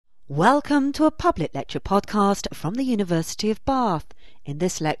Welcome to a public lecture podcast from the University of Bath. In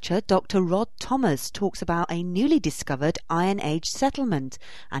this lecture, Dr. Rod Thomas talks about a newly discovered Iron Age settlement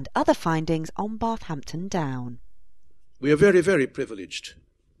and other findings on Bathampton Down. We are very, very privileged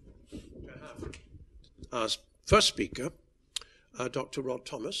to have our first speaker, Dr. Rod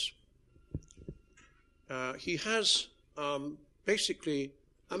Thomas. He has basically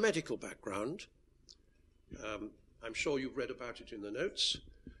a medical background. I'm sure you've read about it in the notes.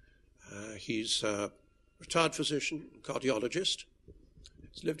 He's a retired physician, cardiologist.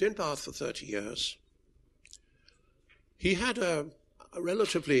 He's lived in Bath for 30 years. He had a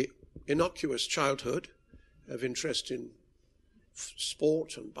relatively innocuous childhood of interest in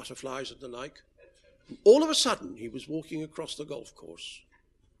sport and butterflies and the like. And all of a sudden, he was walking across the golf course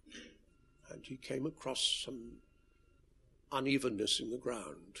and he came across some unevenness in the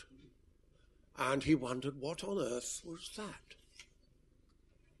ground. And he wondered, what on earth was that?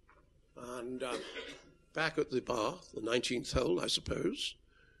 And back at the Bath, the 19th hole, I suppose,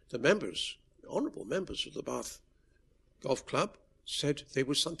 the members, the honourable members of the Bath Golf Club, said there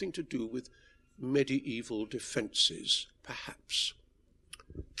was something to do with medieval defences, perhaps.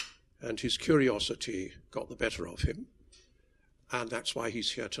 And his curiosity got the better of him, and that's why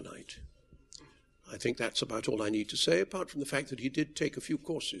he's here tonight. I think that's about all I need to say, apart from the fact that he did take a few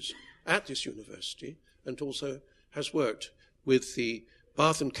courses at this university and also has worked with the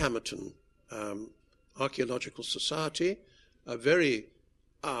Bath and Camerton Archaeological Society, a very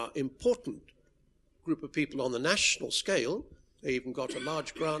important group of people on the national scale. They even got a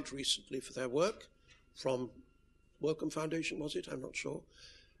large grant recently for their work from Wellcome Foundation, was it? I'm not sure.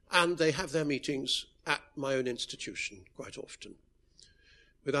 And they have their meetings at my own institution quite often.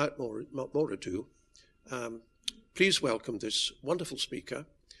 Without more ado, please welcome this wonderful speaker,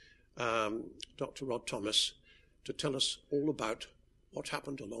 Dr. Rod Thomas, to tell us all about what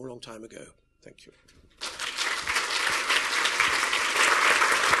happened a long, long time ago. Thank you.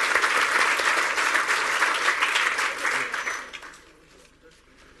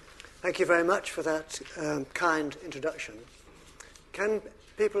 Thank you very much for that kind introduction. Can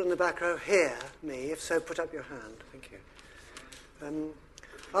people in the back row hear me? If so, put up your hand. Thank you.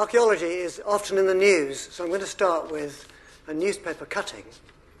 Archaeology is often in the news, so I'm going to start with a newspaper cutting,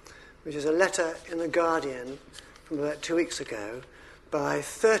 which is a letter in The Guardian from about 2 weeks ago by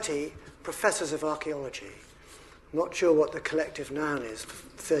 30 professors of archaeology. I'm not sure what the collective noun is,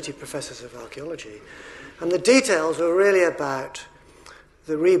 30 professors of archaeology. And the details were really about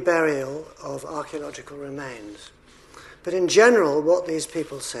the reburial of archaeological remains. But in general, what these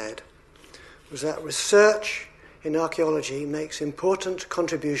people said was that research in archaeology makes important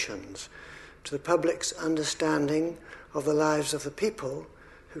contributions to the public's understanding of the lives of the people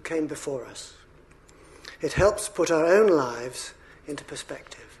who came before us. It helps put our own lives into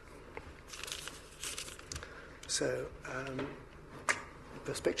perspective. So,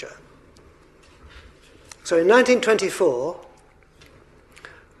 first picture. So in 1924,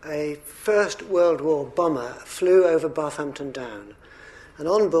 a First World War bomber flew over Bathampton Down, and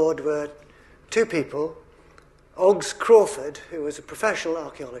on board were two people, Oggs Crawford, who was a professional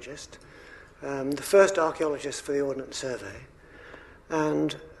archaeologist, the first archaeologist for the Ordnance Survey,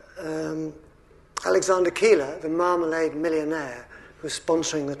 and Alexander Keeler, the Marmalade millionaire, who was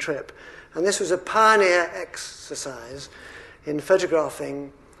sponsoring the trip. And this was a pioneer exercise in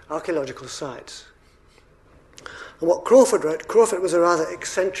photographing archaeological sites. And what Crawford wrote, Crawford was a rather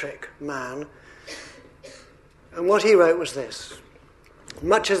eccentric man, and what he wrote was this: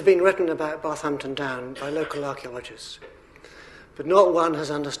 much has been written about Bathampton Down by local archaeologists, but not one has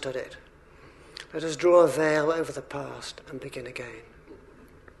understood it. Let us draw a veil over the past and begin again.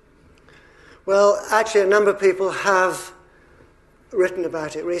 Well, actually, a number of people have written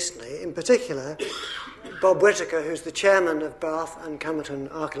about it recently. In particular, Bob Whitaker, who's the chairman of Bath and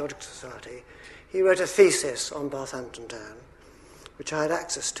Camerton Archaeological Society, he wrote a thesis on Bathampton Down, which I had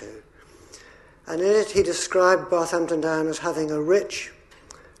access to. And in it, he described Bathampton Down as having a rich,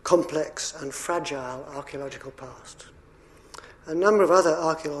 complex, and fragile archaeological past. A number of other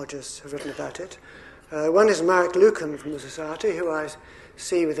archaeologists have written about it. One is Marek Lucan from the Society, who I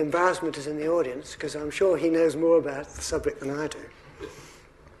see with embarrassment is in the audience, because I'm sure he knows more about the subject than I do.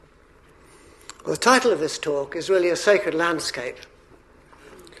 Well, the title of this talk is really A Sacred Landscape.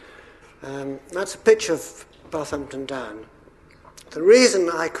 That's a picture of Bathampton Down. The reason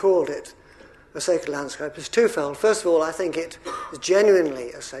I called it A Sacred Landscape is twofold. First of all, I think it is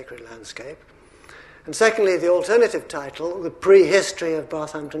genuinely a sacred landscape. And secondly, the alternative title, The Prehistory of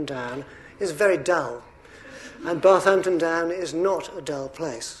Bathampton Down, is very dull. And Bathampton Down is not a dull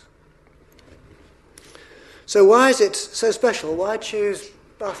place. So why is it so special? Why choose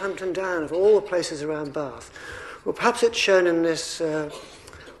Bathampton Down, of all the places around Bath? Well, perhaps it's shown in this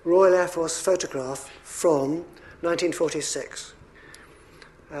Royal Air Force photograph from 1946.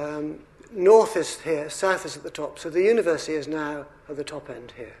 North is here, south is at the top, so the university is now at the top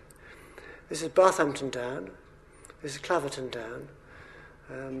end here. This is Bathampton Down, this is Claverton Down,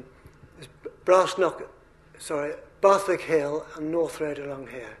 Bathwick Hill and North Road along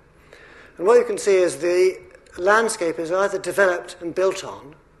here. And what you can see is the landscape is either developed and built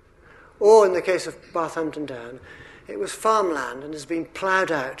on, or in the case of Bathampton Down, it was farmland and has been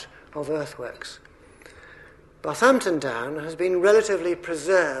ploughed out of earthworks. Bathampton Down has been relatively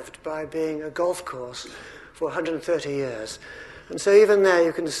preserved by being a golf course for 130 years. And so even there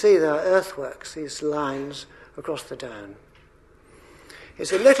you can see there are earthworks, these lines across the down.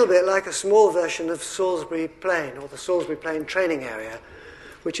 It's a little bit like a small version of Salisbury Plain, or the Salisbury Plain training area,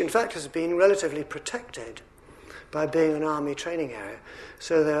 which in fact has been relatively protected by being an army training area.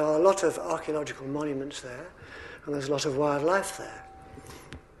 So there are a lot of archaeological monuments there, and there's a lot of wildlife there.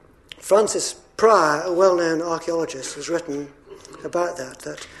 Francis Pryor, a well-known archaeologist, has written about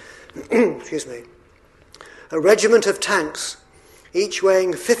that excuse me, a regiment of tanks, each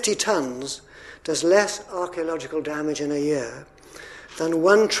weighing 50 tons, does less archaeological damage in a year than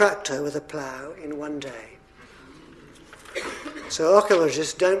one tractor with a plough in one day. So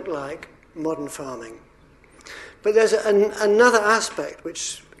archaeologists don't like modern farming. But there's another aspect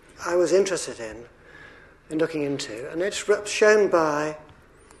which I was interested in looking into, and it's shown by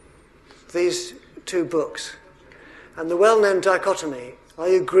these two books, and the well-known dichotomy, are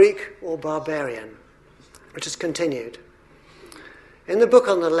you Greek or barbarian, which has continued. In the book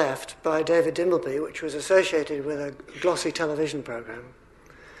on the left by David Dimbleby, which was associated with a glossy television programme,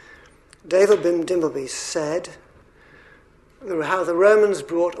 David Dimbleby said how the Romans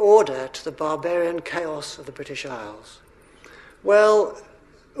brought order to the barbarian chaos of the British Isles. Well,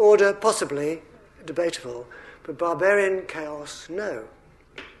 order possibly, debatable, but barbarian chaos, no.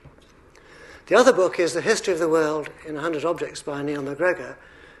 The other book is The History of the World in 100 Objects by Neil MacGregor,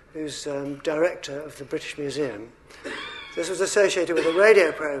 who's director of the British Museum. This was associated with a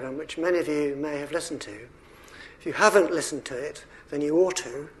radio programme which many of you may have listened to. If you haven't listened to it, then you ought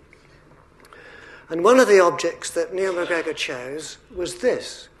to. And one of the objects that Neil MacGregor chose was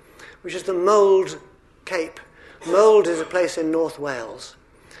this, which is the Mould Cape. Mould is a place in North Wales.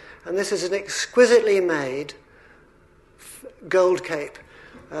 And this is an exquisitely made gold cape.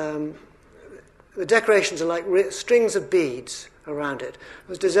 The decorations are like strings of beads around it. It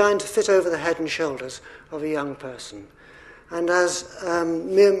was designed to fit over the head and shoulders of a young person. And as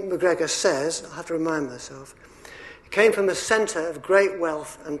Neil MacGregor says, I have to remind myself, it came from a centre of great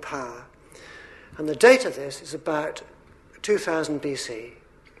wealth and power. And the date of this is about 2000 BC.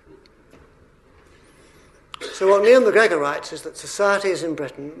 So what Neil MacGregor writes is that societies in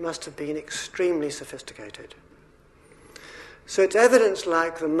Britain must have been extremely sophisticated. So it's evidence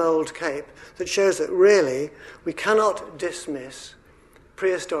like the Mould Cape that shows that really we cannot dismiss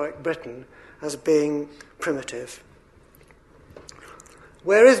prehistoric Britain as being primitive.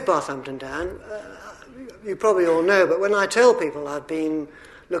 Where is Bathampton Down? You probably all know, but when I tell people I've been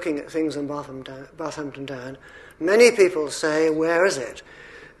looking at things in Bathampton Down, many people say, where is it?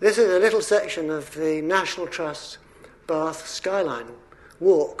 This is a little section of the National Trust Bath Skyline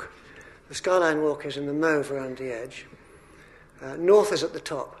Walk. The Skyline Walk is in the mauve around the edge. North is at the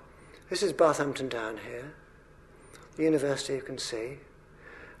top. This is Bathampton Down here. The university you can see.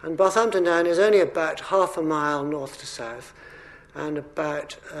 And Bathampton Down is only about half a mile north to south and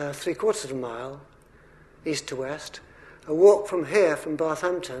about 3/4 of a mile east to west. A walk from here, from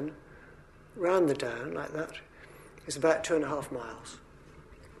Bathampton, round the down like that, is about 2.5 miles.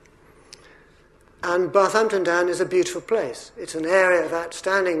 And Bathampton Down is a beautiful place. It's an area of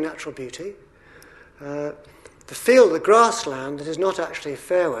outstanding natural beauty. The field, the grassland, that is not actually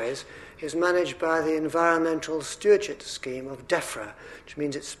fairways, is managed by the Environmental Stewardship Scheme of DEFRA, which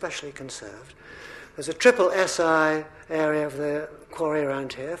means it's specially conserved. There's a triple SI area of the quarry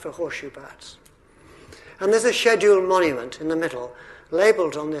around here for horseshoe bats. And there's a scheduled monument in the middle,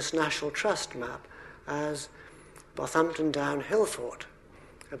 labelled on this National Trust map as Bathampton Down Hill Fort,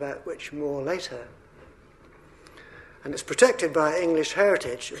 about which more later. And it's protected by English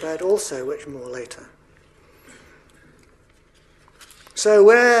heritage, about also which more later. So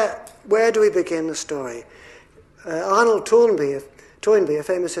where do we begin the story? Arnold Toynbee, a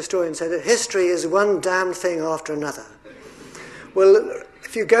famous historian, said that history is one damn thing after another. Well,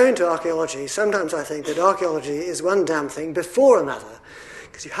 if you go into archaeology, sometimes I think that archaeology is one damn thing before another,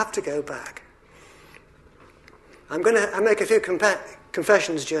 because you have to go back. I'm going to make a few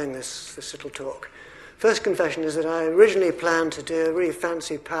confessions during this little talk. First confession is that I originally planned to do a really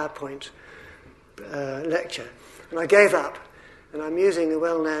fancy PowerPoint lecture, and I gave up, and I'm using the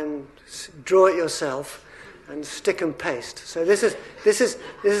well-known draw it yourself and stick and paste. So this is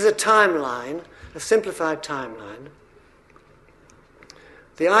a timeline, a simplified timeline.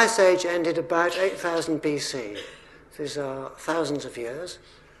 The Ice Age ended about 8000 BC. These are thousands of years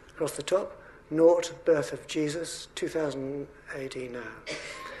across the top. Naught, birth of Jesus, 2000 AD now.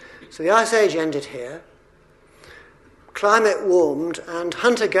 So the Ice Age ended here. Climate warmed and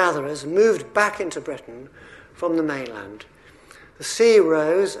hunter-gatherers moved back into Britain from the mainland. The sea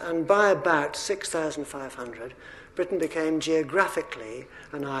rose, and by about 6,500, Britain became geographically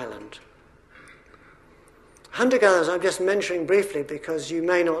an island. Hunter-gatherers I'm just mentioning briefly because you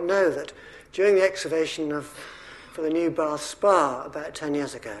may not know that during the excavation for the new Bath Spa about 10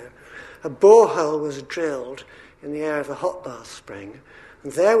 years ago, a borehole was drilled in the area of the Hot Bath Spring,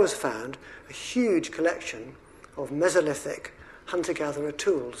 and there was found a huge collection of Mesolithic hunter-gatherer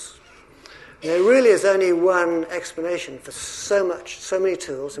tools. There really is only one explanation for so many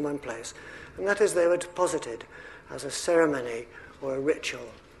tools in one place, and that is they were deposited as a ceremony or a ritual.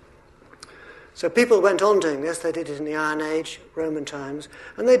 So people went on doing this. They did it in the Iron Age, Roman times,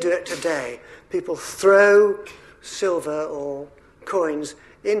 and they do it today. People throw silver or coins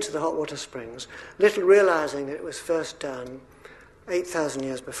into the hot water springs, little realizing that it was first done 8,000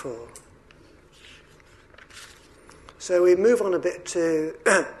 years before. So we move on a bit to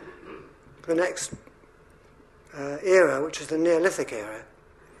the next era, which is the Neolithic era.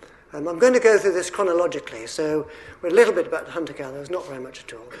 I'm going to go through this chronologically, so we're a little bit about the hunter-gatherers, not very much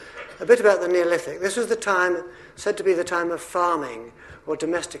at all. A bit about the Neolithic. This was the time, said to be the time of farming or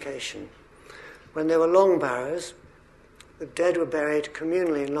domestication, when there were long barrows. The dead were buried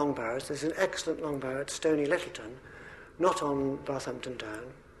communally in long barrows. There's an excellent long barrow at Stony Littleton, not on Barthampton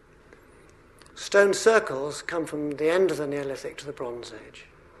Down. Stone circles come from the end of the Neolithic to the Bronze Age.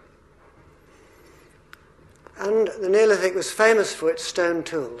 And the Neolithic was famous for its stone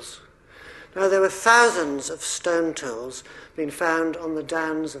tools. Now, there were thousands of stone tools being found on the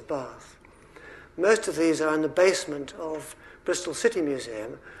downs of Bath. Most of these are in the basement of Bristol City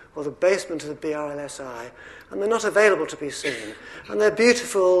Museum or the basement of the BRLSI, and they're not available to be seen. And they're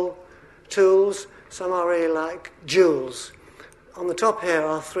beautiful tools. Some are really like jewels. On the top here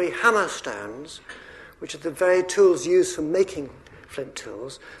are 3 hammer stones, which are the very tools used for making flint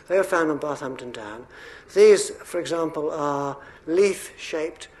tools. They are found on Barthampton Down. These, for example, are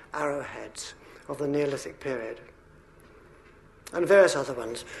leaf-shaped arrowheads of the Neolithic period, and various other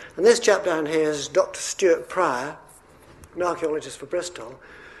ones. And this chap down here is Dr. Stuart Pryor, an archaeologist for Bristol,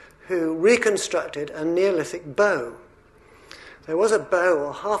 who reconstructed a Neolithic bow. There was a bow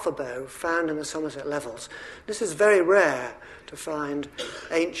or half a bow found in the Somerset Levels. This is very rare to find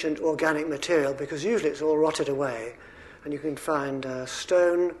ancient organic material because usually it's all rotted away, and you can find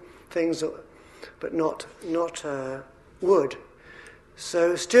stone things, but not wood.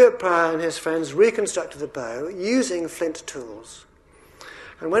 So Stuart Pryor and his friends reconstructed the bow using flint tools.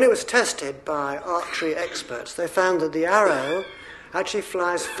 And when it was tested by archery experts, they found that the arrow actually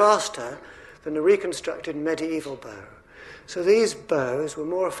flies faster than a reconstructed medieval bow. So these bows were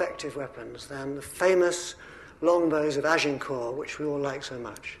more effective weapons than the famous longbows of Agincourt, which we all like so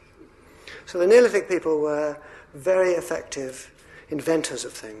much. So the Neolithic people were very effective inventors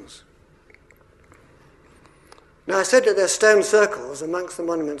of things. Now, I said that there are stone circles amongst the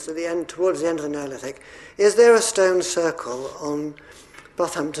monuments at the end, towards the end of the Neolithic. Is there a stone circle on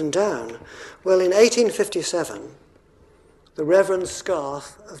Barthampton Down? Well, in 1857, the Reverend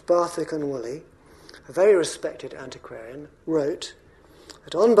Scarth of Barthwick and Woolley, a very respected antiquarian, wrote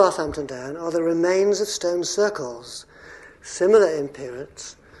that on Barthampton Down are the remains of stone circles, similar in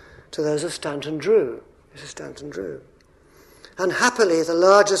appearance to those of Stanton Drew. This is Stanton Drew. And happily, the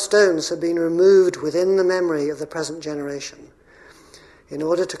larger stones have been removed within the memory of the present generation in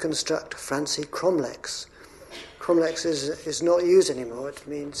order to construct fancy cromlechs. Cromlechs is not used anymore. It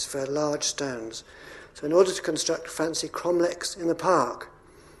means for large stones. So in order to construct fancy cromlechs in the park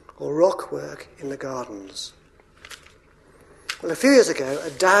or rock work in the gardens. Well, a few years ago, a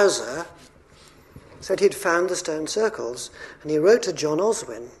dowser said he'd found the stone circles, and he wrote to John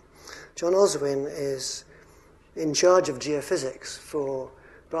Oswin. John Oswin is in charge of geophysics for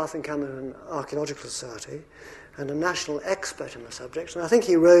Bath and Camberwell Archaeological Society and a national expert in the subject, and I think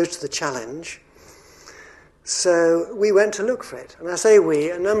he rose to the challenge. So we went to look for it, and I say we,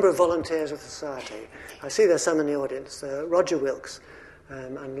 a number of volunteers of the society. I see there's some in the audience. Roger Wilkes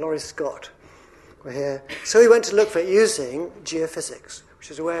and Laurie Scott were here. So we went to look for it using geophysics, which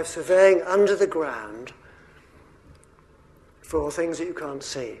is a way of surveying under the ground for things that you can't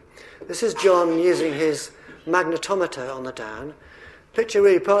see. This is John using his magnetometer on the Down. Picture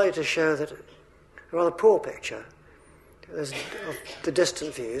really partly to show that, a rather poor picture of the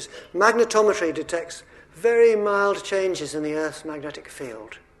distant views. Magnetometry detects very mild changes in the Earth's magnetic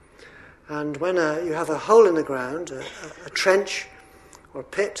field. And when you have a hole in the ground, a trench or a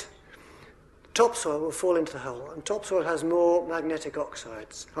pit, topsoil will fall into the hole, and topsoil has more magnetic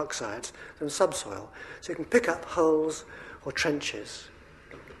oxides than subsoil, so you can pick up holes or trenches.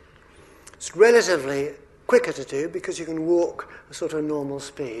 It's relatively quicker to do because you can walk a sort of normal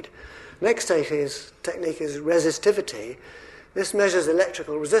speed. Next technique is resistivity. This measures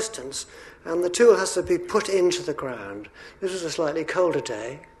electrical resistance, and the tool has to be put into the ground. This was a slightly colder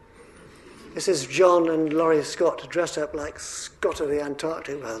day. This is John and Laurie Scott dressed up like Scott of the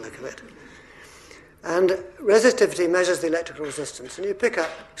Antarctic by the look of it. And resistivity measures the electrical resistance, and you pick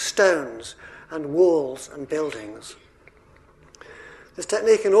up stones and walls and buildings. This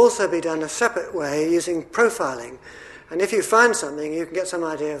technique can also be done a separate way using profiling, and if you find something, you can get some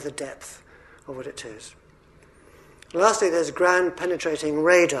idea of the depth of what it is. Lastly, there's ground-penetrating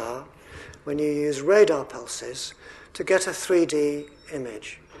radar, when you use radar pulses to get a 3D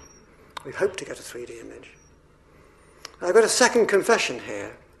image. We hope to get a 3D image. Now, I've got a second confession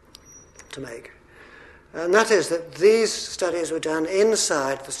here to make, and that is that these studies were done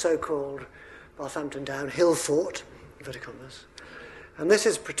inside the so-called Barthampton Down Hill Fort, inverted commas, and this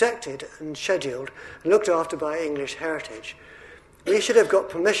is protected and scheduled and looked after by English Heritage. We should have got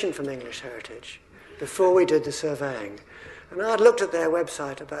permission from English Heritage before we did the surveying. And I'd looked at their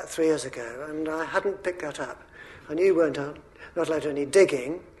website about 3 years ago, and I hadn't picked that up. I knew you weren't not allowed any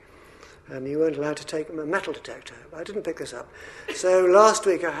digging, and you weren't allowed to take a metal detector. I didn't pick this up. So last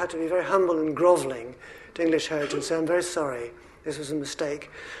week I had to be very humble and grovelling to English Heritage and say, I'm very sorry, this was a mistake.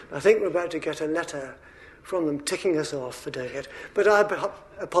 I think we're about to get a letter from them ticking us off for doing it. But I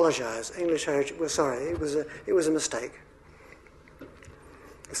apologise. English Heritage, we're sorry, it was a mistake.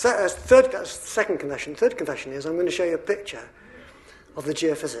 Third confession is I'm going to show you a picture of the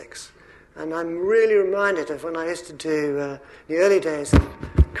geophysics. And I'm really reminded of when I used to do the early days of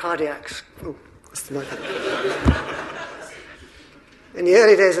cardiac... Oh, what's the mic? In the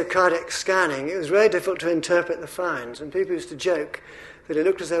early days of cardiac scanning, it was very difficult to interpret the finds, and people used to joke that it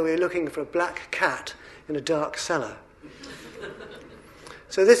looked as though we were looking for a black cat in a dark cellar.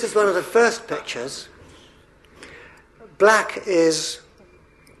 So this is one of the first pictures. Black is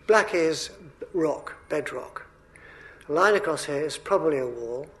rock, bedrock. A line across here is probably a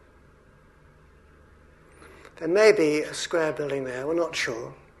wall. There may be a square building there, we're not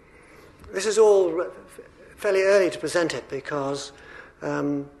sure. This is all fairly early to present it because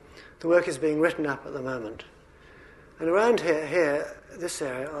the work is being written up at the moment. And around here, this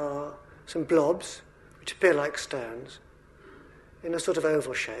area, are some blobs, which appear like stones, in a sort of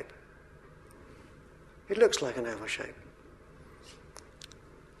oval shape. It looks like an oval shape.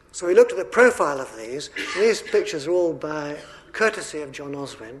 So we looked at the profile of these, and these pictures are all by courtesy of John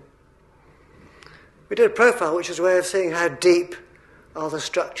Oswin. We did a profile, which is a way of seeing how deep are the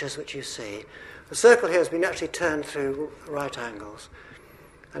structures which you see. The circle here has been actually turned through right angles.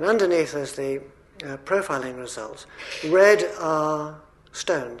 And underneath is the profiling results. Red are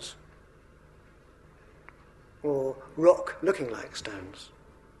stones, or rock looking like stones.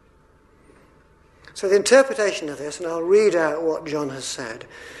 So the interpretation of this, and I'll read out what John has said,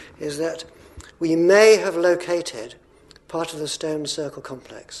 is that we may have located part of the stone circle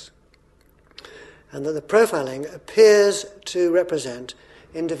complex, and that the profiling appears to represent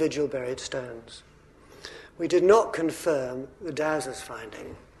individual buried stones. We did not confirm the Dowser's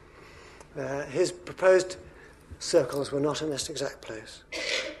finding. His proposed circles were not in this exact place.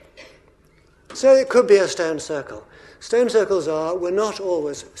 So it could be a stone circle. Stone circles were not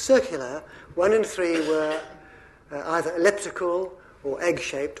always circular. 1 in 3 were either elliptical or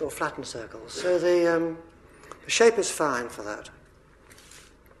egg-shaped or flattened circles. So the shape is fine for that.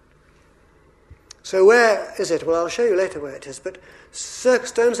 So where is it? Well, I'll show you later where it is, but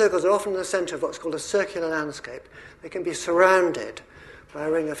stone circles are often in the centre of what's called a circular landscape. They can be surrounded by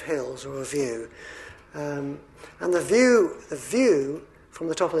a ring of hills or a view. And the view from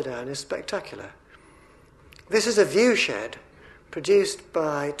the top of the Down is spectacular. This is a view shed produced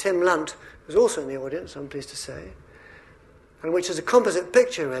by Tim Lunt, who's also in the audience, I'm pleased to say, and which is a composite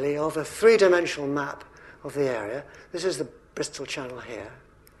picture, really, of a 3-dimensional map of the area. This is the Bristol Channel here.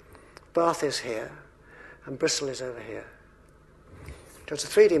 Bath is here, and Bristol is over here. So it's a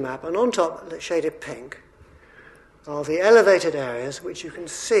 3D map, and on top, shaded pink, are the elevated areas which you can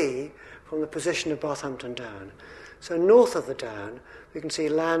see from the position of Barthampton Down. So north of the Down, we can see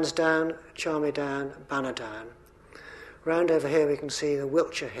Lansdowne, Charmy Down, Banner Down. Round over here we can see the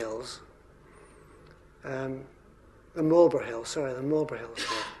Wiltshire Hills, the Marlborough Hills here.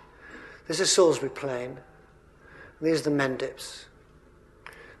 This is Salisbury Plain, and these are the Mendips.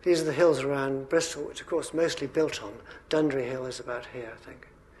 These are the hills around Bristol, which of course mostly built on. Dundry Hill is about here, I think.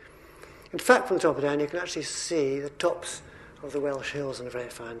 In fact, from the top of down you can actually see the tops of the Welsh hills on a very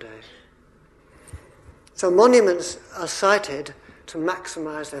fine day. So monuments are sited to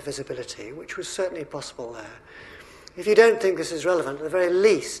maximise their visibility, which was certainly possible there. If you don't think this is relevant, at the very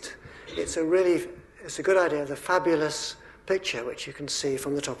least, it's a good idea of the fabulous picture which you can see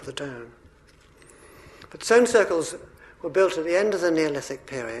from the top of the dome. But stone circles were built at the end of the Neolithic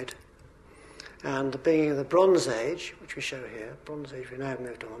period and the beginning of the Bronze Age, which we show here. Bronze Age, we now have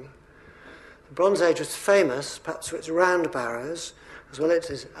moved on. The Bronze Age was famous, perhaps for its round barrows, as well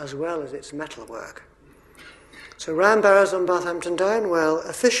as its metalwork. So round barrows on Barthampton Down, well,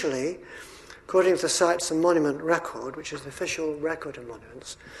 officially, according to the Sites and Monument Record, which is the official record of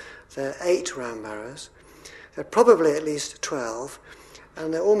monuments, there are 8 round barrows. There are probably at least 12,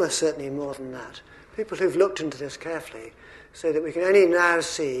 and there are almost certainly more than that. People who've looked into this carefully say that we can only now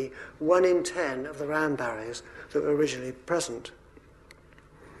see 1 in 10 of the round barrows that were originally present.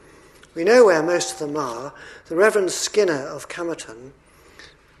 We know where most of them are. The Reverend Skinner of Camerton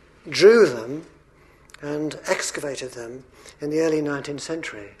drew them and excavated them in the early 19th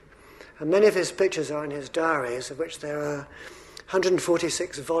century. And many of his pictures are in his diaries, of which there are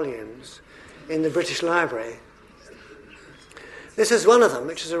 146 volumes in the British Library. This is one of them,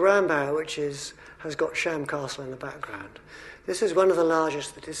 which is a round barrow which has got Sham Castle in the background. This is one of the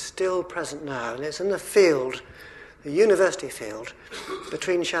largest that is still present now, and it's in the field, the university field,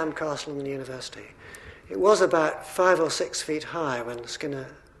 between Sham Castle and the university. It was about 5 or 6 feet high when Skinner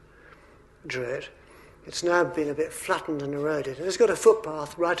drew it. It's now been a bit flattened and eroded, and it's got a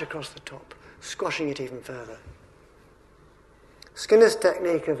footpath right across the top, squashing it even further. Skinner's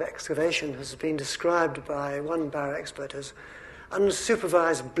technique of excavation has been described by one barrow expert as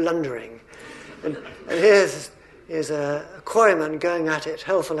unsupervised blundering. And here's a quarryman going at it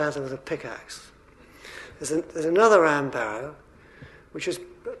hell for leather with a pickaxe. There's another round barrow, which is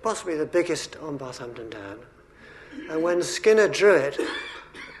possibly the biggest on Barthampton Down. And when Skinner drew it,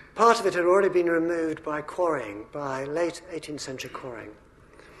 part of it had already been removed by quarrying, by late 18th century quarrying.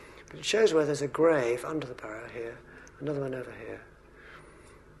 But it shows where there's a grave under the barrow here, another one over here.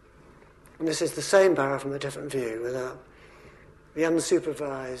 And this is the same barrow from a different view, with the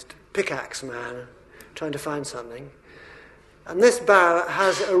unsupervised pickaxe man trying to find something. And this barrow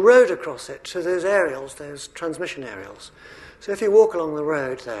has a road across it to those aerials, those transmission aerials. So if you walk along the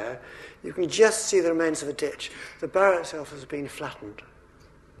road there, you can just see the remains of a ditch. The barrow itself has been flattened.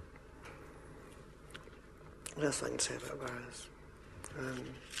 What else I can say about barrows?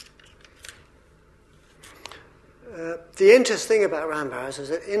 The interesting thing about round barrows is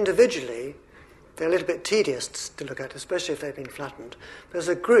that individually they're a little bit tedious to look at, especially if they've been flattened. But as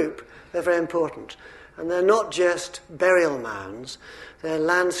a group, they're very important. And they're not just burial mounds, they're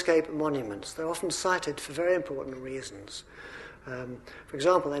landscape monuments. They're often cited for very important reasons. For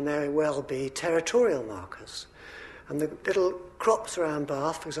example, they may well be territorial markers. And the little crops around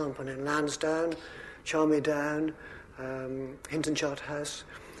Bath, for example, in Lansdowne, Charmy Down, Hinton Charterhouse,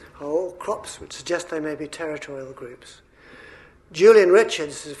 are all crops which suggest they may be territorial groups. Julian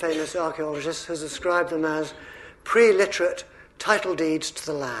Richards, a famous archaeologist, has described them as pre-literate title deeds to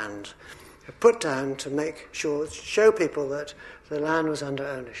the land, put down to show people that the land was under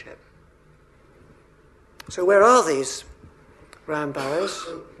ownership. So where are these round barrows?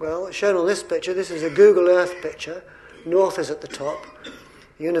 Well, shown on this picture, this is a Google Earth picture. North is at the top,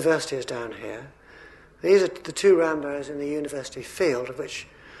 the university is down here. These are the 2 round barrows in the university field, of which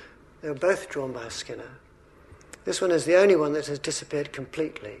they were both drawn by Skinner. This one is the only one that has disappeared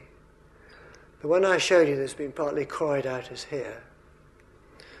completely. The one I showed you that's been partly quarried out is here.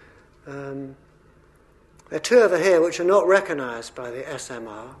 There are 2 over here which are not recognised by the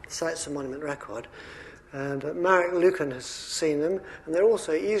SMR, Sites and Monument Record, but Marek Lucan has seen them, and they're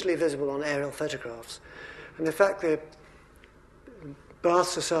also easily visible on aerial photographs. And in fact, the Bath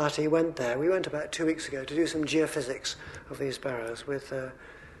Society went there. We went about 2 weeks ago to do some geophysics of these barrows with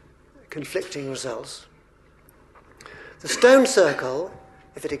conflicting results. The stone circle,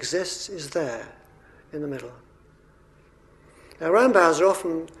 if it exists, is there in the middle. Now, round barrows are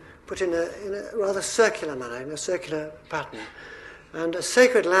often put in a rather circular manner, in a circular pattern. And a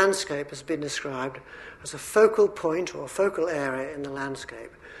sacred landscape has been described as a focal point or focal area in the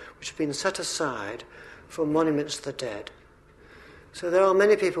landscape, which has been set aside for monuments to the dead. So there are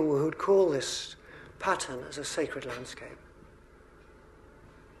many people who would call this pattern as a sacred landscape.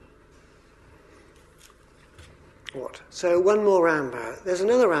 What? So one more round barrow. There's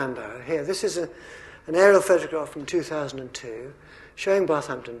another round barrow here. This is an aerial photograph from 2002 showing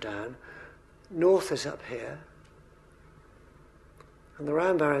Barthampton Down. North is up here. And the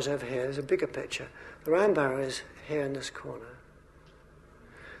round barrow is over here. There's a bigger picture. The round barrow is here in this corner.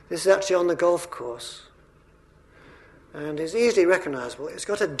 This is actually on the golf course. And is easily recognisable. It's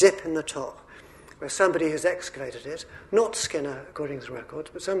got a dip in the top where somebody has excavated it. Not Skinner, according to the records,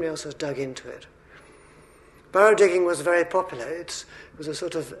 but somebody else has dug into it. Barrow digging was very popular. It was a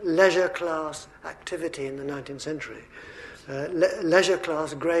sort of leisure class activity in the 19th century. Leisure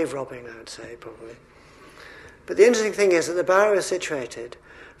class grave robbing, I would say, probably. But the interesting thing is that the barrow is situated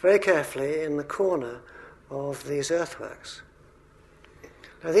very carefully in the corner of these earthworks.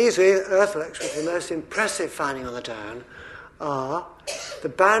 Now, these earthworks, which are the most impressive finding on the Down, are the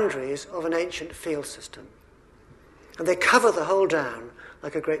boundaries of an ancient field system. And they cover the whole Down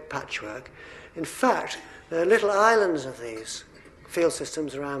like a great patchwork. In fact, there are little islands of these field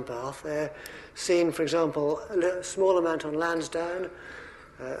systems around Bath. They're seen, for example, a small amount on Lansdowne,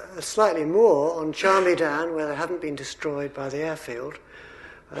 slightly more on Charmy Down, where they haven't been destroyed by the airfield.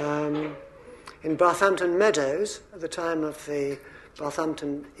 In Barthampton Meadows, at the time of the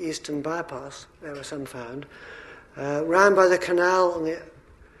Barthampton Eastern Bypass, there were some found. Round by the canal on the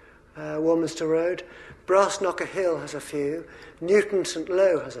Warminster Road, Brassknocker Hill has a few, Newton St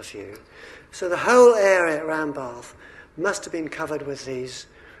Low has a few. So the whole area around Bath must have been covered with these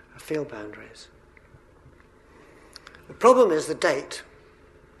field boundaries. The problem is the date.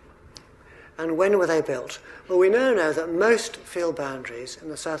 And when were they built? Well, we now know that most field boundaries in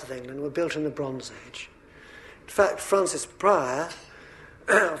the south of England were built in the Bronze Age. In fact, Francis Pryor,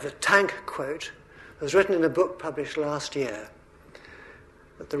 of the Tank Quote, has written in a book published last year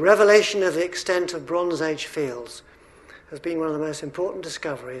that the revelation of the extent of Bronze Age fields has been one of the most important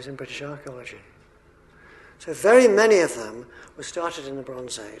discoveries in British archaeology. So very many of them were started in the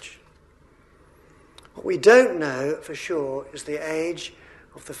Bronze Age. What we don't know for sure is the age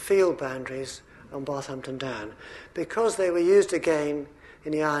of the field boundaries on Barthampton Down, because they were used again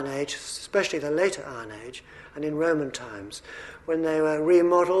in the Iron Age, especially the later Iron Age, and in Roman times, when they were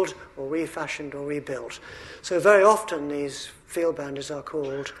remodelled or refashioned or rebuilt. So very often these field boundaries are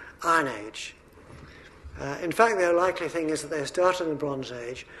called Iron Age. In fact, the likely thing is that they started in the Bronze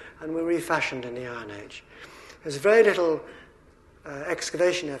Age and were refashioned in the Iron Age. There's very little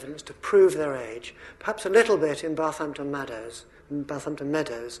excavation evidence to prove their age, perhaps a little bit in Barthampton Meadows,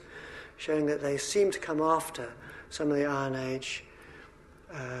 showing that they seem to come after some of the Iron Age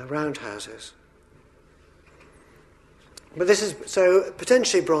roundhouses. But this is, so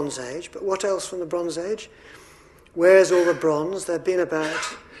potentially Bronze Age, but what else from the Bronze Age? Where's all the bronze? There have been about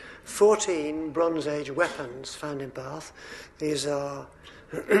 14 Bronze Age weapons found in Bath. These are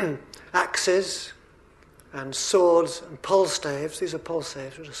axes and swords and pole staves. These are pole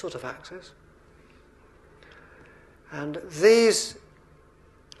staves, which are sort of axes. And these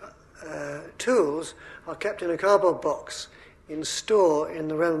tools are kept in a cardboard box in store in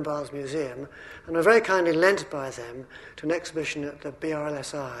the Roman Baths Museum and were very kindly lent by them to an exhibition at the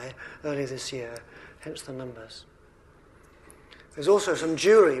BRLSI early this year, hence the numbers. There's also some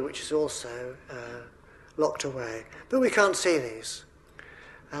jewellery which is also locked away, but we can't see these.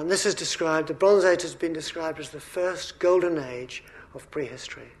 And this is described, the Bronze Age has been described as the first golden age of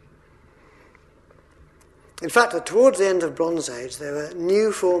prehistory. In fact, towards the end of Bronze Age, there were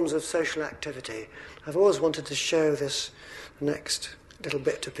new forms of social activity. I've always wanted to show this next little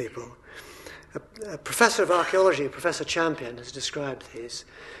bit to people. A professor of archaeology, Professor Champion, has described these.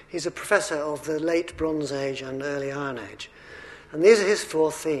 He's a professor of the late Bronze Age and early Iron Age. And these are his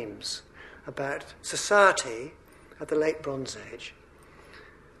 4 themes about society at the late Bronze Age.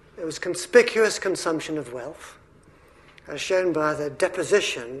 There was conspicuous consumption of wealth, as shown by the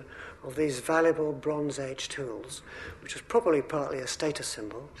deposition of these valuable Bronze Age tools, which was probably partly a status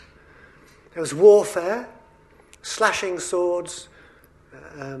symbol. There was warfare, slashing swords,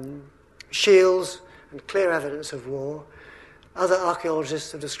 shields, and clear evidence of war. Other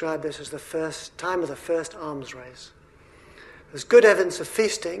archaeologists have described this as the first time of the first arms race. There's good evidence of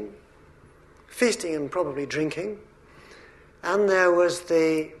feasting and probably drinking, and there was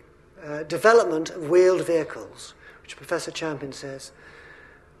the development of wheeled vehicles, which Professor Champion says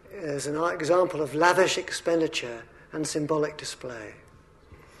is an example of lavish expenditure and symbolic display.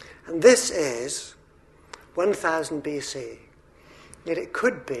 And this is 1000 BC, yet it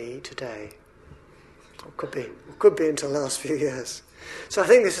could be today, or could be until the last few years. So I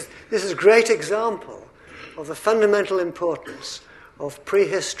think this is a great example of the fundamental importance of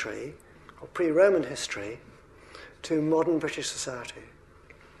prehistory, or pre-Roman history, to modern British society.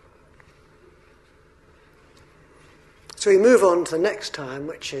 So we move on to the next time,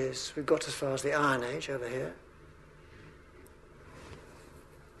 which is, we've got as far as the Iron Age over here.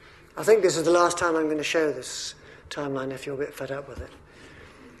 I think this is the last time I'm going to show this timeline if you're a bit fed up with it.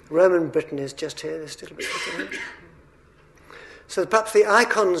 Roman Britain is just here, there's still a bit of it. So perhaps the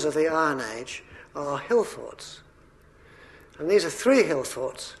icons of the Iron Age are hill forts. And these are 3 hill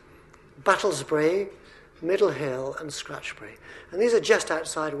forts: Battlesbury, Middle Hill and Scratchbury. And these are just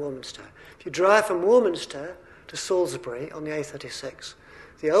outside Warminster. If you drive from Warminster to Salisbury on the A36,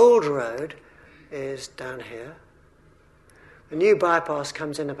 the old road is down here. The new bypass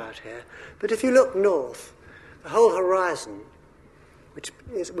comes in about here. But if you look north, the whole horizon,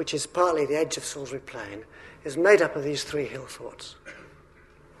 which is partly the edge of Salisbury Plain, is made up of these 3 hill forts.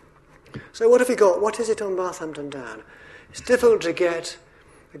 So what have we got? What is it on Barthampton Down? It's difficult to get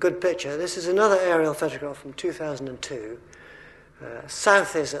a good picture. This is another aerial photograph from 2002.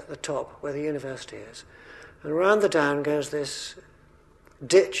 South is at the top, where the university is. And around the down goes this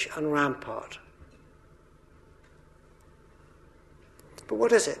ditch and rampart. But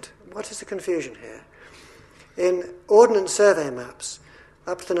what is it? What is the confusion here? In Ordnance Survey maps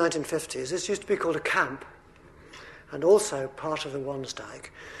up to the 1950s, this used to be called a camp and also part of the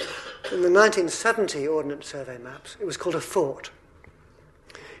Wansdyke. In the 1970 Ordnance Survey maps, it was called a fort.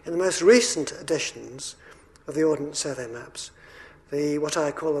 In the most recent editions of the Ordnance Survey maps, what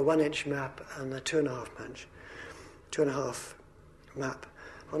I call the 1-inch map and the 2.5 map,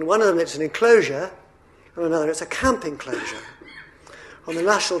 on one of them it's an enclosure, on another it's a camp enclosure. On the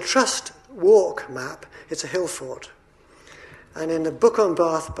National Trust Walk map, it's a hill fort. And in the book on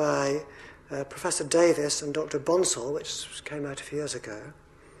Bath by Professor Davis and Dr. Bonsall, which came out a few years ago,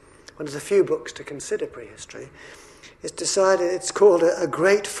 one of the few books to consider prehistory, it's called a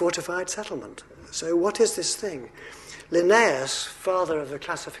great fortified settlement. So what is this thing? Linnaeus, father of the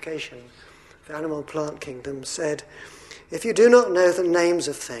classification of the animal plant kingdom, said, "If you do not know the names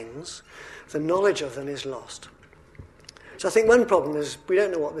of things, the knowledge of them is lost." So I think one problem is we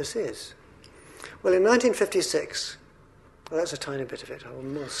don't know what this is. Well, in 1956, well, that's a tiny bit of it, I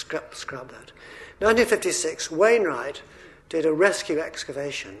will scrap that. 1956, Wainwright did a rescue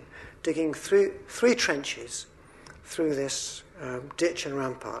excavation, digging 3 trenches through this ditch and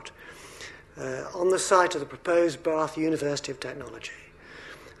rampart on the site of the proposed Bath University of Technology.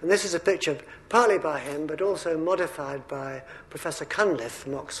 And this is a picture partly by him, but also modified by Professor Cunliffe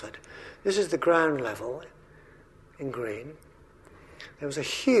from Oxford. This is the ground level in green. There was a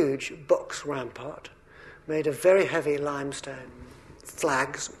huge box rampart made of very heavy limestone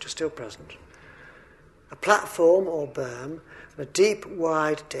flags, which are still present, a platform or berm, and a deep,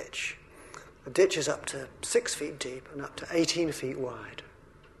 wide ditch. The ditch is up to 6 feet deep and up to 18 feet wide.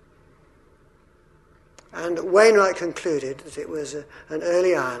 And Wainwright concluded that it was an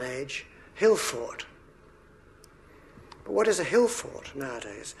early Iron Age hill fort. But what is a hill fort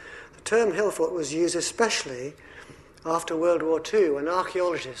nowadays? The term hill fort was used especially after World War II, when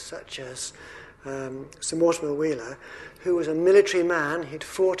archaeologists such as Sir Mortimer Wheeler, who was a military man, he'd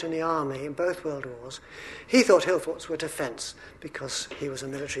fought in the army in both World Wars, he thought hill forts were defence because he was a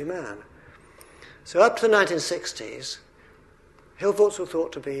military man. So up to the 1960s, hill forts were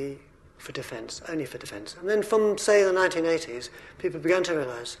thought to be for defence, only for defence. And then from, say, the 1980s, people began to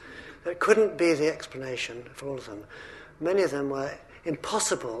realise that couldn't be the explanation for all of them. Many of them were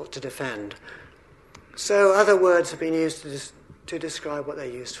impossible to defend. So other words have been used to describe what they're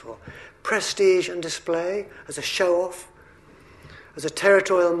used for. Prestige and display, as a show-off, as a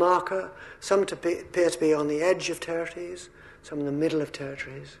territorial marker, some appear to be on the edge of territories, some in the middle of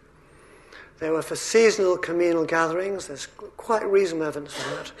territories. They were for seasonal communal gatherings. There's quite reasonable evidence for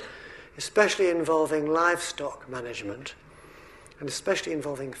that, especially involving livestock management, and especially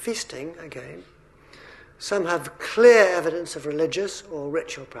involving feasting, again. Some have clear evidence of religious or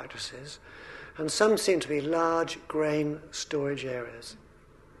ritual practices, and some seem to be large grain storage areas.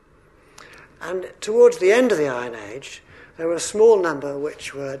 And towards the end of the Iron Age, there were a small number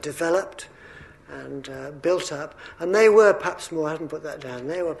which were developed and built up, and they were perhaps more, I haven't put that down,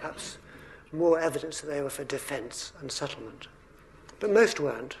 they were perhaps more evidence that they were for defence and settlement. But most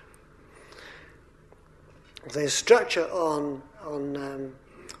weren't. The structure on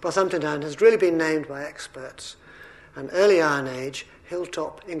Barthampton Down has really been named by experts an early Iron Age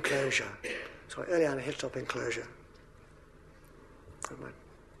hilltop enclosure. Early Iron Age hilltop enclosure.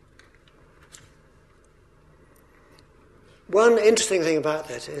 One interesting thing about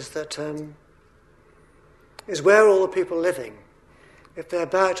this is that is where are all the people living? If they're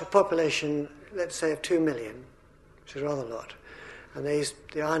about a population, let's say, of 2 million, which is rather a lot, and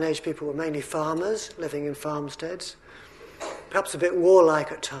the Iron Age people were mainly farmers living in farmsteads, perhaps a bit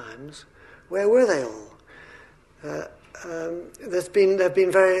warlike at times, where were they all? there have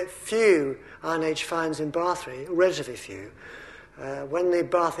been very few Iron Age finds in Bath, relatively few. When the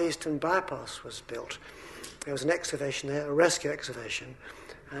Bath Eastern Bypass was built, there was an excavation there, a rescue excavation,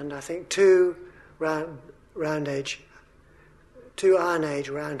 and I think two Iron Age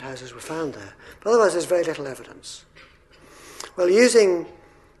roundhouses were found there. But otherwise, there's very little evidence. Well, using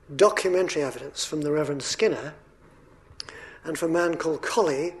documentary evidence from the Reverend Skinner and from a man called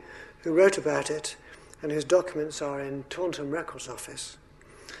Colley, who wrote about it and whose documents are in Taunton Records Office.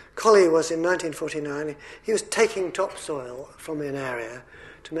 Colley was in 1949, he was taking topsoil from an area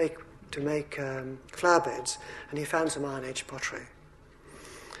to make flower beds, and he found some Iron Age pottery.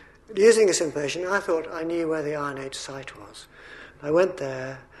 Using this information, I thought I knew where the Iron Age site was. I went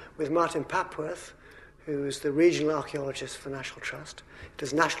there with Martin Papworth, who is the regional archaeologist for National Trust. It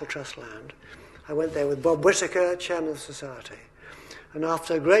is National Trust land. I went there with Bob Whittaker, chairman of the society. And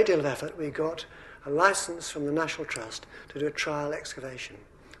after a great deal of effort, we got a license from the National Trust to do a trial excavation.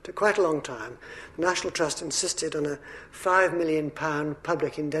 It took quite a long time. The National Trust insisted on a £5 million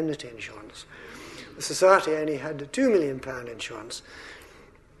public indemnity insurance. The society only had a £2 million insurance.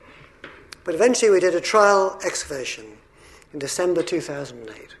 But eventually we did a trial excavation in December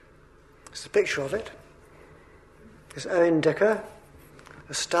 2008. This is a picture of it. This is Owen Dicker,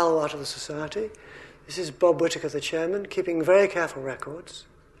 a stalwart of the society. This is Bob Whittaker, the chairman, keeping very careful records.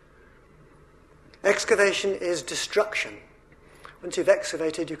 Excavation is destruction. Once you've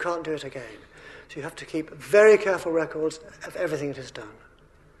excavated, you can't do it again. So you have to keep very careful records of everything that is done.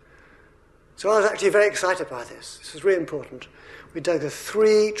 So I was actually very excited by this. This was really important. We dug the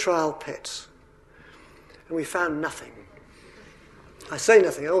 3 trial pits, and we found nothing. I say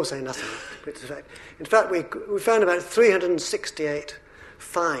nothing, I always say nothing. In fact, we found about 368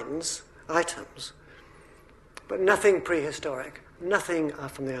 finds, items, but nothing prehistoric, nothing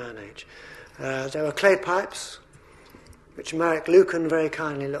from the Iron Age. There were clay pipes, which Marek Lucan very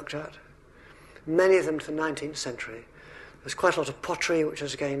kindly looked at, many of them to the 19th century. There's quite a lot of pottery, which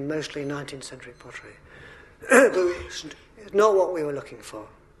is, again, mostly 19th century pottery. But it's not what we were looking for.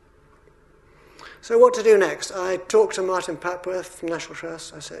 So what to do next? I talked to Martin Papworth from National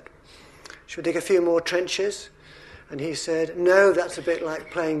Trust. I said, should we dig a few more trenches? And he said, no, that's a bit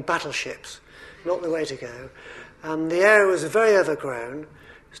like playing battleships, not the way to go. The area was very overgrown.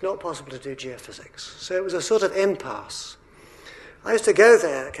 It's not possible to do geophysics. So it was a sort of impasse. I used to go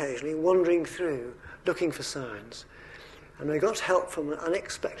there occasionally, wandering through, looking for signs. And we got help from an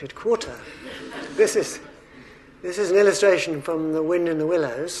unexpected quarter. This is an illustration from The Wind in the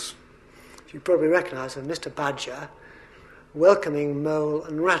Willows. You probably recognise of Mr. Badger welcoming Mole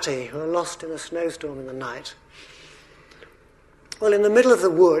and Ratty, who are lost in a snowstorm in the night. Well, in the middle of the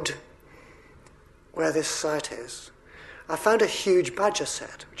wood, where this site is, I found a huge badger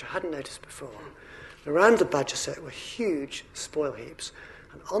set, which I hadn't noticed before. Around the badger set were huge spoil heaps,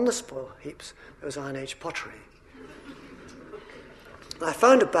 and on the spoil heaps there was Iron Age pottery. I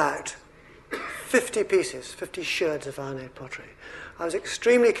found about 50 pieces, 50 sherds of Iron Age pottery. I was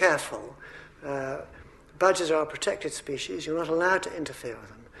extremely careful. Badgers are a protected species. You're not allowed to interfere with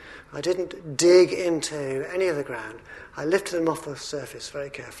them. I didn't dig into any of the ground. I lifted them off the surface very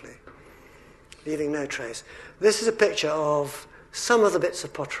carefully, leaving no trace. This is a picture of some of the bits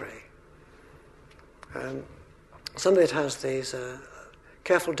of pottery. Some of it has these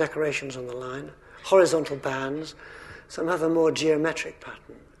careful decorations on the line, horizontal bands. Some have a more geometric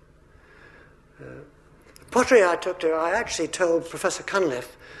pattern. The pottery I took to, I actually told Professor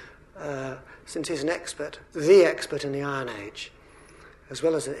Cunliffe, since he's the expert in the Iron Age, as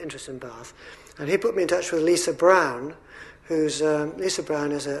well as an interest in Bath, and he put me in touch with Lisa Brown, Lisa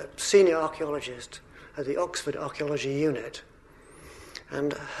Brown is a senior archaeologist at the Oxford Archaeology Unit,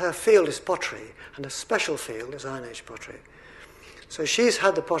 and her field is pottery, and a special field is Iron Age pottery. So she's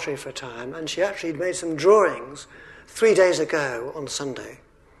had the pottery for a time, and she actually made some drawings 3 days ago on Sunday.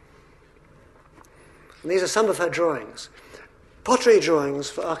 And these are some of her drawings. Pottery drawings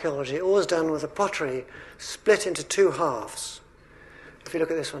for archaeology are always done with the pottery split into 2 halves. If you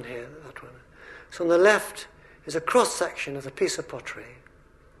look at this one here, that one. So on the left is a cross-section of a piece of pottery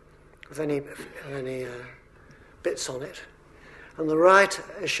with any bits on it. On the right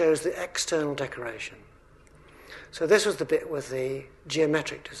shows the external decoration. So this was the bit with the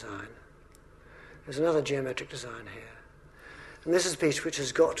geometric design. There's another geometric design here. And this is a piece which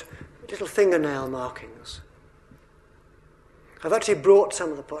has got little fingernail markings. I've actually brought some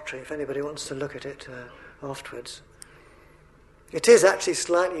of the pottery if anybody wants to look at it afterwards. It is actually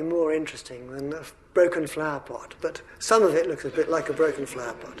slightly more interesting than a broken flower pot, but some of it looks a bit like a broken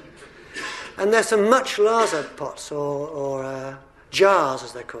flower pot. And there's some much larger pots or jars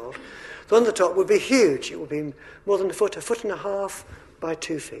as they're called. The one at the top would be huge. It would be more than a foot and a half by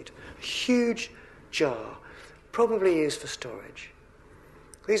 2 feet. A huge jar, probably used for storage.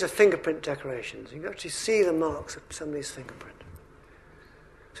 These are fingerprint decorations. You can actually see the marks of somebody's fingerprint.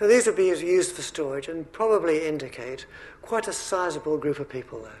 So these would be used for storage and probably indicate quite a sizable group of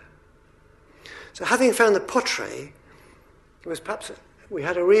people there. So having found the pottery, we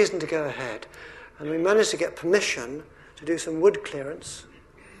had a reason to go ahead, and we managed to get permission to do some wood clearance.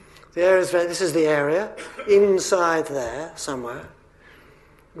 This is the area, inside there somewhere,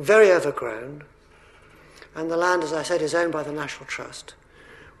 very overgrown, and the land, as I said, is owned by the National Trust.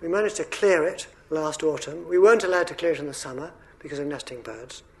 We managed to clear it last autumn. We weren't allowed to clear it in the summer because of nesting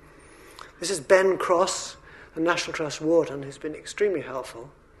birds. This is Ben Cross, the National Trust warden, who's been extremely helpful.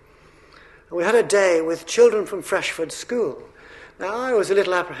 And we had a day with children from Freshford School. Now, I was a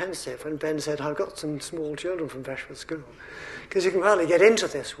little apprehensive when Ben said, I've got some small children from Freshford School, because you can hardly get into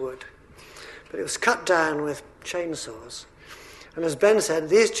this wood. But it was cut down with chainsaws. And as Ben said,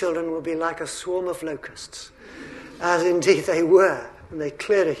 these children will be like a swarm of locusts, as indeed they were, and they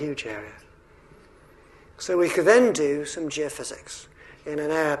cleared a huge area. So we could then do some geophysics in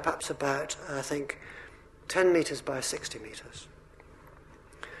an area perhaps about, I think, 10 metres by 60 metres.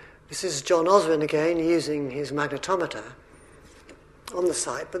 This is John Oswin again using his magnetometer on the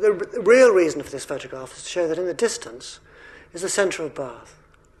site. But the real reason for this photograph is to show that in the distance is the centre of Bath.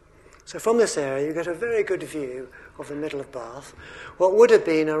 So from this area you get a very good view of the middle of Bath, what would have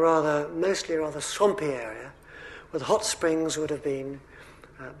been mostly a rather swampy area, where the hot springs would have been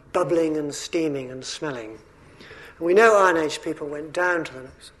bubbling and steaming and smelling. And we know Iron Age people went down to the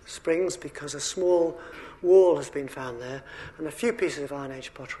springs because a small wall has been found there and a few pieces of Iron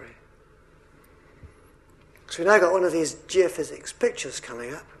Age pottery. So we've now got one of these geophysics pictures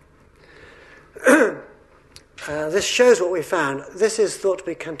coming up. This shows what we found. This is thought to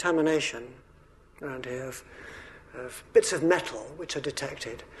be contamination around here of bits of metal which are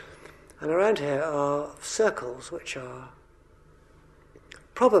detected. And around here are circles which are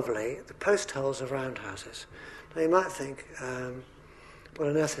probably the post holes of roundhouses. Now you might think, what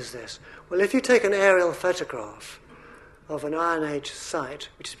on earth is this? Well, if you take an aerial photograph of an Iron Age site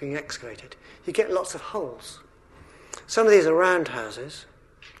which is being excavated, you get lots of holes. Some of these are roundhouses,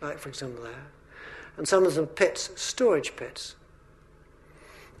 like for example there, and some of them pits, storage pits.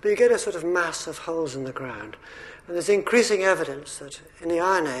 But you get a sort of mass of holes in the ground. And there's increasing evidence that in the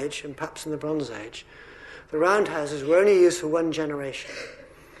Iron Age, and perhaps in the Bronze Age, the roundhouses were only used for one generation.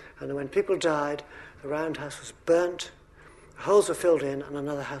 And when people died, the roundhouse was burnt, the holes were filled in, and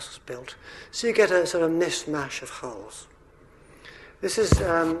another house was built. So you get a sort of mishmash of holes. This is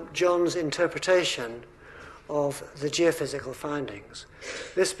John's interpretation of the geophysical findings.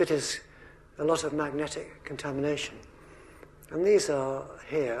 This bit is a lot of magnetic contamination. And these are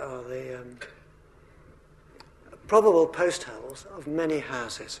the probable post holes of many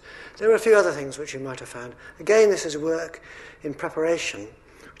houses. There are a few other things which you might have found. Again, this is work in preparation,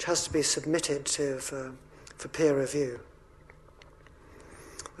 which has to be submitted for peer review.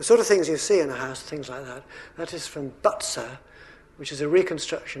 The sort of things you see in a house, things like that, that is from Butser, which is a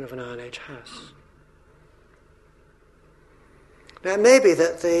reconstruction of an Iron Age house. Now, it may be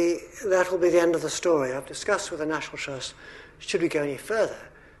that that will be the end of the story. I've discussed with the National Trust, should we go any further?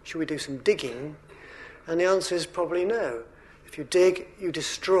 Should we do some digging? And the answer is probably no. If you dig, you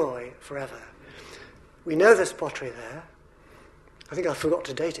destroy forever. We know there's pottery there. I think I forgot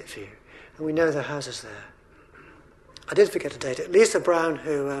to date it for you. And we know there are houses there. I did forget to date it. Lisa Brown,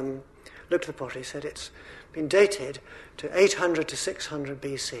 who looked at the pottery, said it's been dated to 800 to 600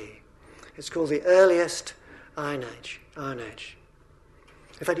 BC. It's called the earliest Iron Age.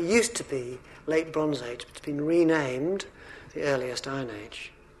 In fact, it used to be late Bronze Age, but it's been renamed the earliest Iron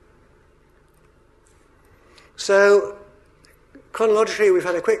Age. So, chronologically, we've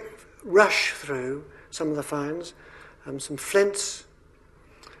had a quick rush through some of the finds. Some flints,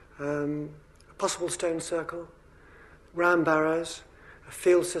 a possible stone circle, round barrows, a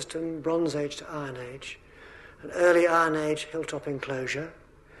field system, Bronze Age to Iron Age, an early Iron Age hilltop enclosure,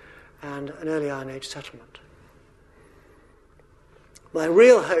 and an early Iron Age settlement. My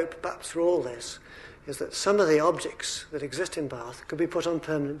real hope, perhaps, for all this is that some of the objects that exist in Bath could be put on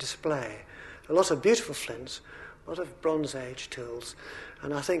permanent display. A lot of beautiful flints, a lot of Bronze Age tools,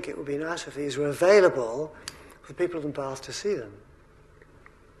 and I think it would be nice if these were available for people in Bath to see them.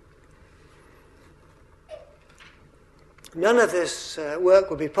 None of this work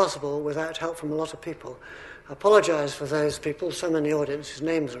would be possible without help from a lot of people. I apologise for those people, some in the audience whose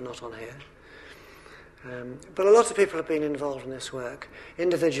names are not on here. But a lot of people have been involved in this work,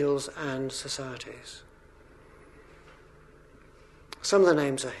 individuals and societies. Some of the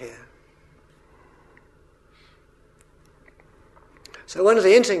names are here. So one of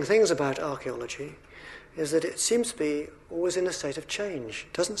the interesting things about archaeology is that it seems to be always in a state of change.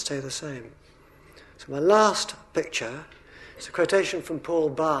 It doesn't stay the same. So my last picture is a quotation from Paul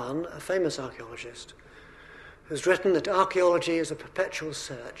Barn, a famous archaeologist, who's written that archaeology is a perpetual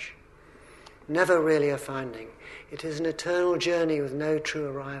search, never really a finding. It is an eternal journey with no true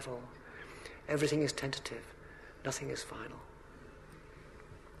arrival. Everything is tentative. Nothing is final.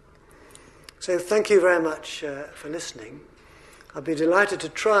 So thank you very much for listening. I'll be delighted to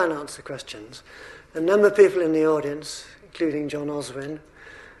try and answer questions. A number of people in the audience, including John Oswin,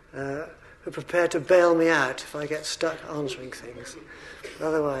 are prepared to bail me out if I get stuck answering things. But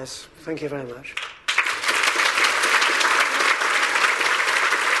otherwise, thank you very much.